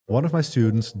One of my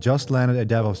students just landed a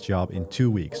DevOps job in 2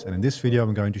 weeks, and in this video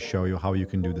I'm going to show you how you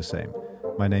can do the same.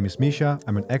 My name is Mischa,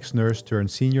 I'm an ex-nurse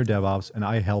turned senior DevOps, and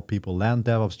I help people land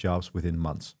DevOps jobs within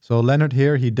months. So Lennard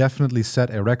here, he definitely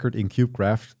set a record in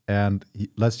KubeCraft, and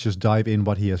let's just dive in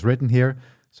what he has written here.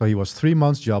 So he was 3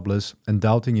 months jobless and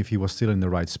doubting if he was still in the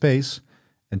right space.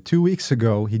 And 2 weeks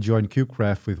ago, he joined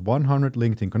KubeCraft with 100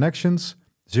 LinkedIn connections,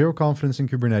 0 confidence in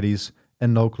Kubernetes,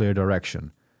 and no clear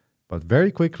direction. But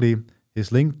very quickly, his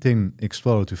LinkedIn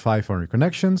exploded to 500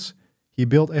 connections, he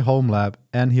built a home lab,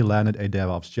 and he landed a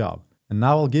DevOps job. And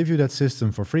now I'll give you that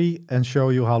system for free and show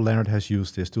you how Lennard has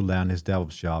used this to land his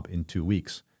DevOps job in 2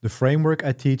 weeks. The framework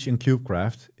I teach in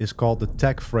KubeCraft is called the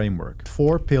Tech Framework.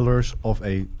 4 pillars of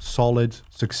a solid,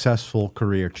 successful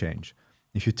career change.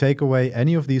 If you take away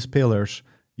any of these pillars,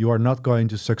 you are not going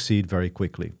to succeed very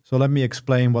quickly. So let me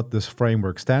explain what this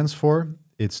framework stands for.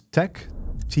 It's Tech,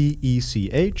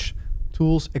 T-E-C-H,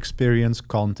 Tools, Experience,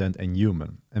 Content, and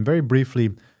Human. And very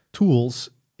briefly, tools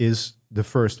is the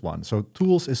first one. So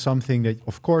tools is something that,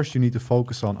 of course, you need to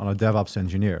focus on a DevOps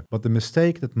engineer. But the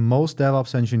mistake that most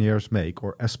DevOps engineers make,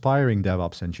 or aspiring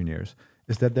DevOps engineers,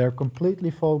 is that they're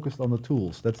completely focused on the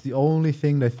tools. That's the only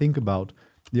thing they think about,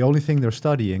 the only thing they're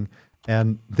studying,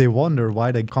 and they wonder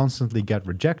why they constantly get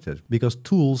rejected, because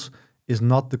tools is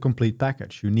not the complete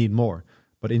package. You need more.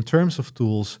 But in terms of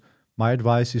tools, my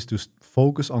advice is to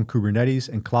focus on Kubernetes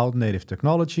and cloud-native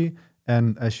technology.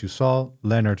 And as you saw,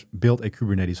 Lennard built a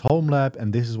Kubernetes home lab,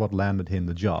 and this is what landed him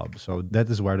the job. So that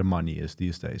is where the money is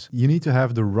these days. You need to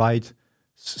have the right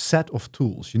set of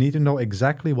tools. You need to know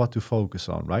exactly what to focus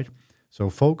on, right? So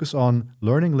focus on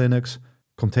learning Linux,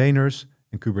 containers,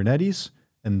 and Kubernetes,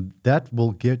 and that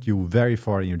will get you very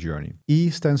far in your journey. E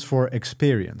stands for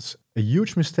experience. A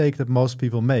huge mistake that most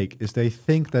people make is they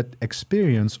think that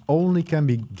experience only can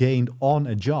be gained on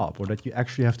a job, or that you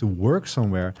actually have to work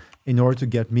somewhere in order to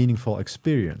get meaningful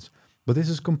experience. But this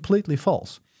is completely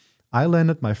false. I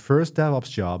landed my first DevOps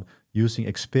job using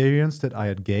experience that I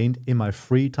had gained in my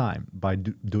free time by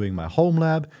doing my home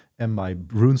lab and my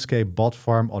RuneScape bot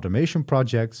farm automation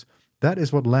projects. That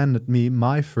is what landed me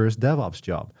my first DevOps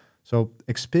job. So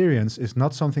experience is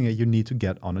not something that you need to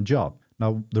get on a job.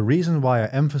 Now, the reason why I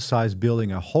emphasize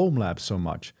building a home lab so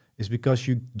much is because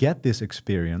you get this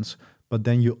experience, but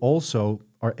then you also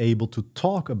are able to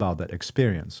talk about that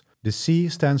experience. The C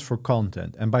stands for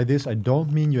content. And by this, I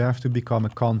don't mean you have to become a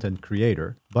content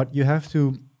creator, but you have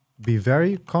to be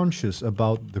very conscious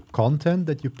about the content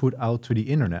that you put out to the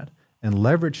internet and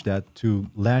leverage that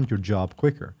to land your job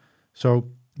quicker. So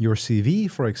your CV,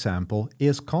 for example,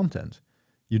 is content.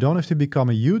 You don't have to become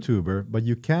a YouTuber, but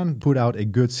you can put out a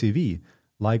good CV.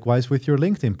 Likewise with your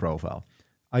LinkedIn profile.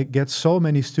 I get so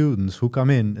many students who come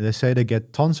in, they say they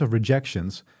get tons of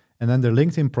rejections, and then their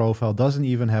LinkedIn profile doesn't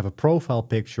even have a profile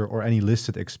picture or any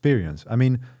listed experience. I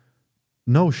mean,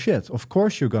 no shit. Of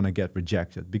course you're going to get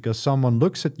rejected because someone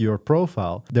looks at your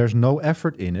profile, there's no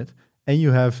effort in it, and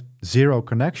you have 0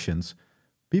 connections.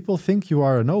 People think you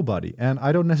are a nobody, and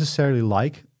I don't necessarily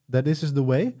like that this is the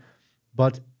way,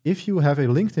 but if you have a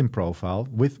LinkedIn profile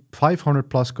with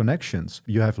 500 plus connections,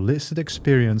 you have listed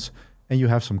experience, and you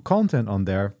have some content on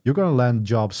there, you're going to land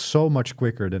jobs so much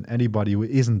quicker than anybody who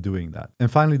isn't doing that.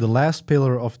 And finally, the last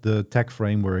pillar of the tech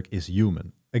framework is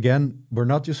human. Again, we're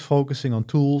not just focusing on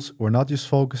tools, we're not just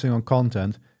focusing on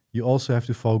content, you also have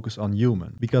to focus on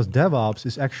human. Because DevOps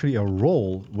is actually a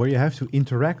role where you have to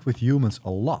interact with humans a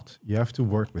lot. You have to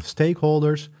work with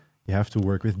stakeholders, you have to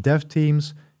work with dev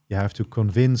teams, you have to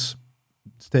convince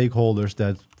stakeholders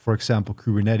that, for example,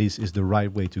 Kubernetes is the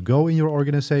right way to go in your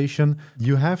organization.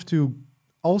 You have to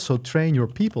also train your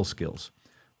people skills.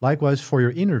 Likewise for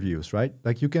your interviews, right?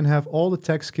 Like you can have all the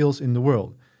tech skills in the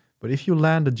world, but if you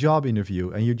land a job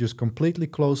interview and you just completely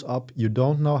close up, you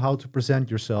don't know how to present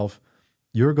yourself,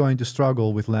 you're going to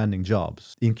struggle with landing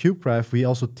jobs. In KubeCraft, we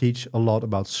also teach a lot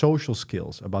about social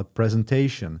skills, about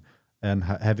presentation, and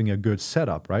having a good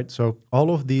setup, right? So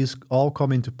all of these all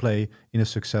come into play in a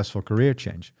successful career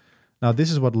change. Now,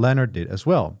 this is what Lennard did as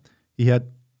well. He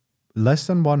had less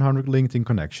than 100 LinkedIn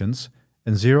connections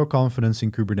and 0 confidence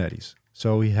in Kubernetes.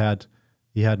 So he had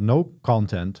no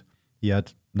content, he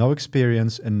had no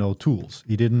experience and no tools.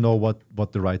 He didn't know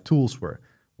what the right tools were.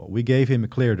 Well, we gave him a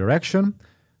clear direction.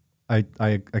 I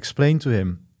explained to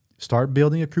him, start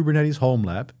building a Kubernetes home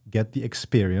lab, get the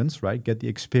experience, right? Get the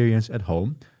experience at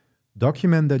home.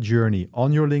 Document that journey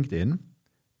on your LinkedIn,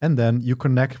 and then you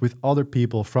connect with other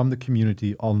people from the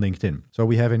community on LinkedIn. So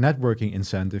we have a networking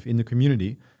incentive in the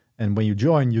community, and when you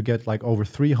join, you get like over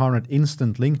 300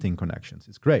 instant LinkedIn connections.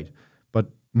 It's great.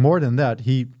 But more than that,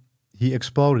 he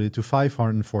exploded it to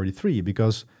 543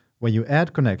 because when you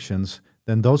add connections,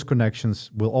 then those connections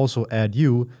will also add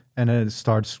you, and then it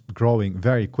starts growing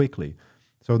very quickly.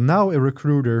 So now a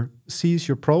recruiter sees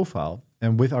your profile,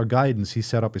 and with our guidance, he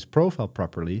set up his profile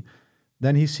properly.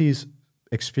 Then he sees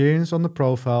experience on the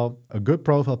profile, a good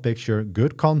profile picture,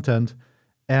 good content,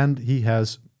 and he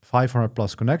has 500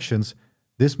 plus connections.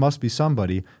 This must be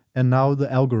somebody. And now the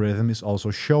algorithm is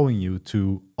also showing you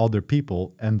to other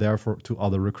people and therefore to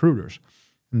other recruiters.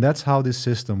 And that's how this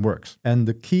system works. And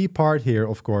the key part here,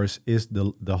 of course, is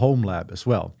the home lab as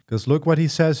well. Because look what he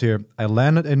says here. I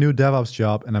landed a new DevOps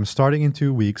job and I'm starting in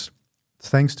 2 weeks,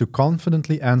 thanks to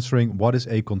confidently answering what is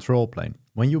a control plane.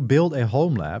 When you build a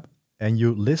home lab and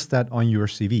you list that on your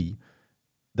CV,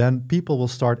 then people will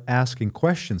start asking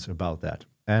questions about that.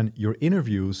 And your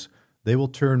interviews, they will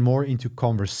turn more into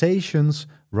conversations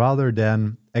rather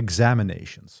than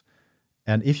examinations.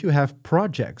 And if you have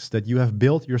projects that you have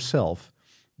built yourself,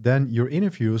 then your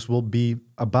interviews will be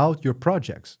about your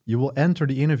projects. You will enter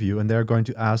the interview and they're going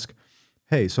to ask,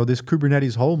 hey, so this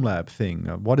Kubernetes home lab thing,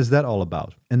 what is that all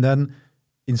about? And then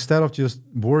instead of just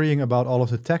worrying about all of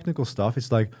the technical stuff,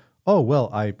 it's like, oh, well,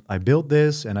 I built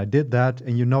this and I did that,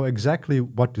 and you know exactly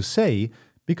what to say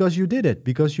because you did it,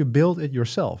 because you built it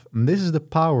yourself. And this is the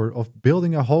power of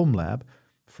building a home lab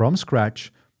from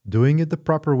scratch, doing it the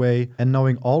proper way, and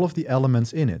knowing all of the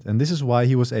elements in it. And this is why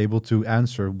he was able to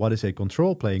answer what is a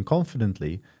control plane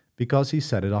confidently, because he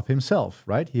set it up himself,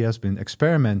 right? He has been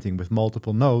experimenting with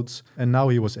multiple nodes, and now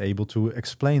he was able to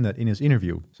explain that in his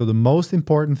interview. So the most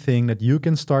important thing that you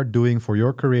can start doing for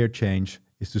your career change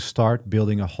is to start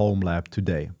building a home lab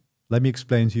today. Let me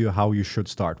explain to you how you should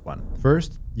start one.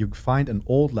 First, you find an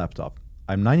old laptop.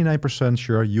 I'm 99%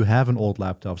 sure you have an old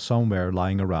laptop somewhere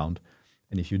lying around.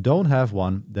 And if you don't have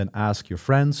one, then ask your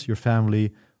friends, your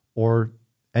family, or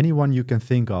anyone you can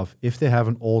think of if they have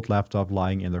an old laptop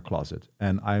lying in their closet.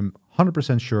 And I'm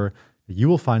 100% sure that you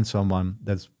will find someone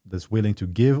that's willing to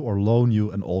give or loan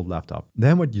you an old laptop.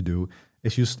 Then what you do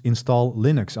is you install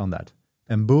Linux on that.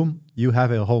 And boom, you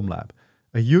have a home lab.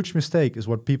 A huge mistake is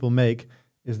what people make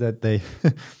is that they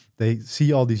they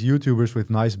see all these YouTubers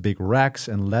with nice big racks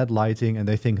and LED lighting and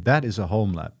they think that is a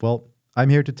home lab. Well, I'm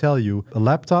here to tell you, a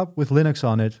laptop with Linux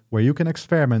on it where you can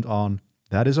experiment on,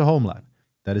 that is a home lab.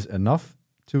 That is enough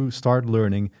to start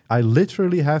learning. I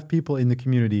literally have people in the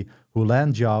community who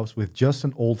land jobs with just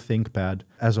an old ThinkPad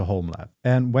as a home lab.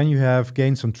 And when you have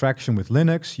gained some traction with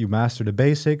Linux, you master the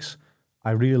basics.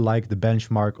 I really like the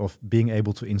benchmark of being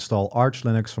able to install Arch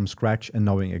Linux from scratch and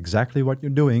knowing exactly what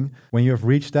you're doing. When you have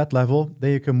reached that level,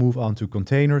 then you can move on to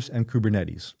containers and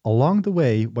Kubernetes. Along the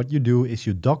way, what you do is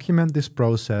you document this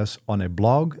process on a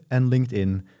blog and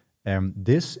LinkedIn, and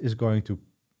this is going to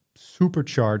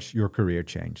supercharge your career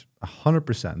change.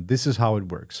 100%. This is how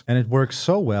it works. And it works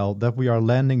so well that we are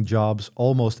landing jobs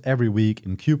almost every week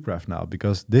in KubeCraft now,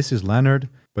 because this is Lennard.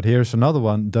 But here's another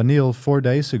one. Daniel, 4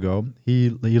 days ago, he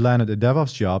landed a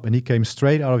DevOps job and he came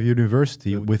straight out of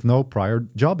university with no prior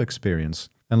job experience.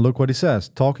 And look what he says.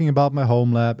 Talking about my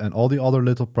home lab and all the other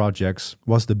little projects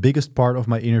was the biggest part of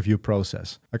my interview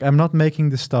process. Like, I'm not making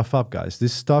this stuff up, guys.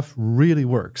 This stuff really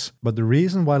works. But the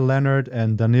reason why Lennard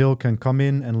and Daniel can come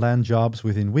in and land jobs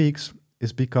within weeks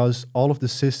is because all of the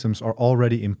systems are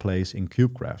already in place in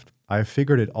KubeCraft. I have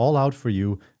figured it all out for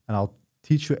you, and I'll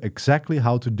teach you exactly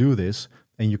how to do this,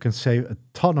 and you can save a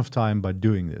ton of time by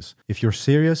doing this. If you're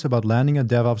serious about landing a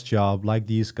DevOps job like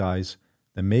these guys,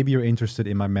 then maybe you're interested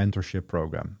in my mentorship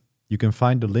program. You can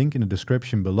find the link in the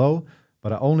description below,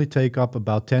 but I only take up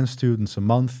about 10 students a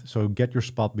month, so get your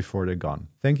spot before they're gone.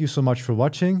 Thank you so much for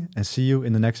watching, and see you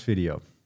in the next video.